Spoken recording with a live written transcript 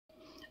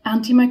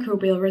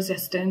Antimicrobial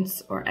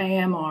resistance, or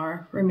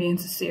AMR,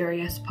 remains a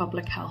serious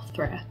public health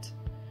threat,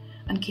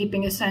 and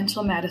keeping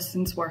essential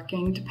medicines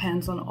working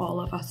depends on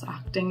all of us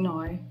acting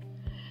now.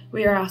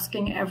 We are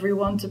asking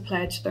everyone to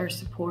pledge their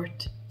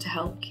support to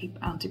help keep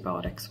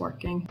antibiotics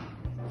working.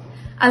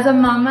 As a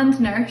mum and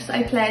nurse,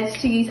 I pledge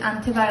to use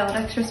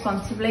antibiotics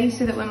responsibly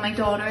so that when my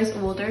daughter is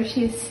older,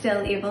 she is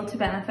still able to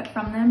benefit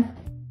from them.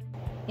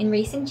 In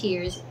recent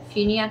years,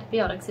 few new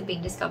antibiotics have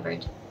been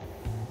discovered.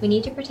 We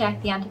need to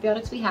protect the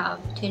antibiotics we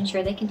have to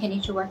ensure they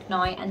continue to work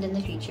now and in the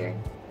future.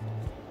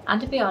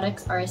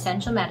 Antibiotics are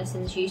essential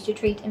medicines used to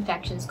treat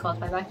infections caused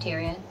by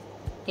bacteria.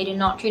 They do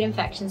not treat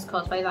infections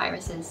caused by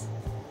viruses.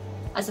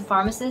 As a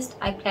pharmacist,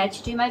 I pledge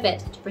to do my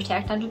bit to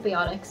protect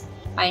antibiotics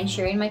by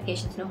ensuring my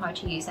patients know how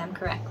to use them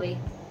correctly.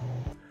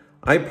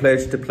 I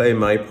pledge to play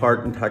my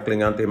part in tackling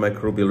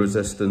antimicrobial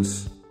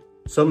resistance.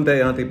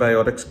 Someday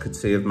antibiotics could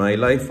save my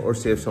life or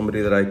save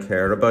somebody that I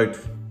care about.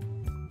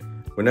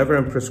 Whenever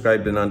I'm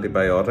prescribed an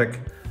antibiotic,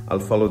 I'll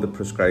follow the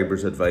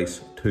prescriber's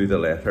advice to the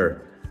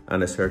letter,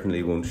 and I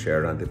certainly won't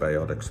share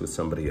antibiotics with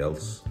somebody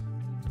else.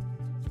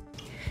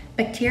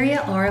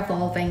 Bacteria are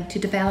evolving to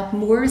develop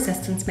more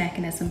resistance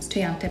mechanisms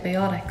to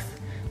antibiotics,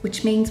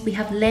 which means we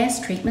have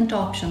less treatment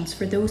options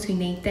for those who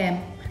need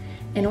them.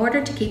 In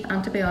order to keep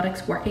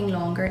antibiotics working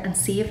longer and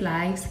save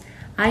lives,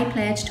 I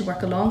pledge to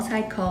work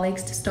alongside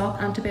colleagues to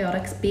stop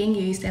antibiotics being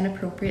used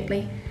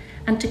inappropriately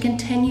and to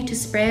continue to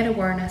spread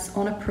awareness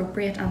on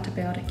appropriate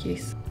antibiotic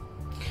use.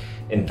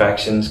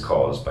 Infections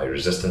caused by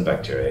resistant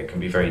bacteria can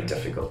be very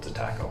difficult to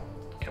tackle,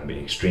 can be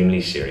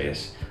extremely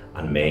serious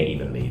and may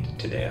even lead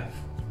to death.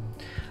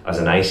 As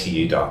an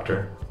ICU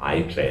doctor,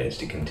 I pledge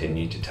to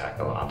continue to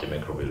tackle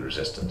antimicrobial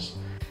resistance.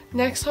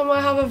 Next time I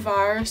have a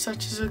virus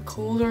such as a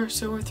cold or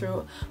sore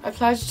throat, I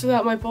pledge to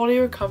let my body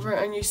recover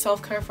and use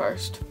self-care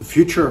first. The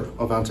future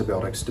of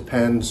antibiotics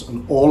depends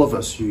on all of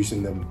us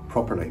using them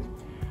properly.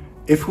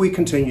 If we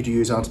continue to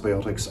use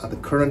antibiotics at the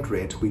current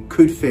rate, we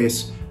could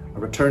face a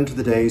return to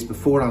the days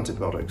before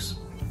antibiotics,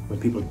 when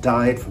people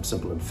died from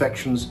simple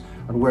infections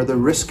and where the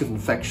risk of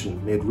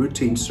infection made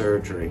routine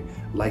surgery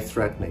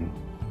life-threatening.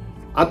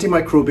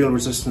 Antimicrobial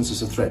resistance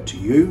is a threat to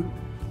you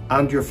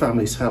and your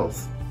family's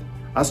health.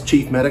 As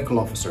Chief Medical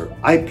Officer,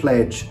 I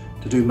pledge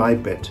to do my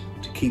bit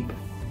to keep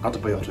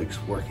antibiotics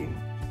working.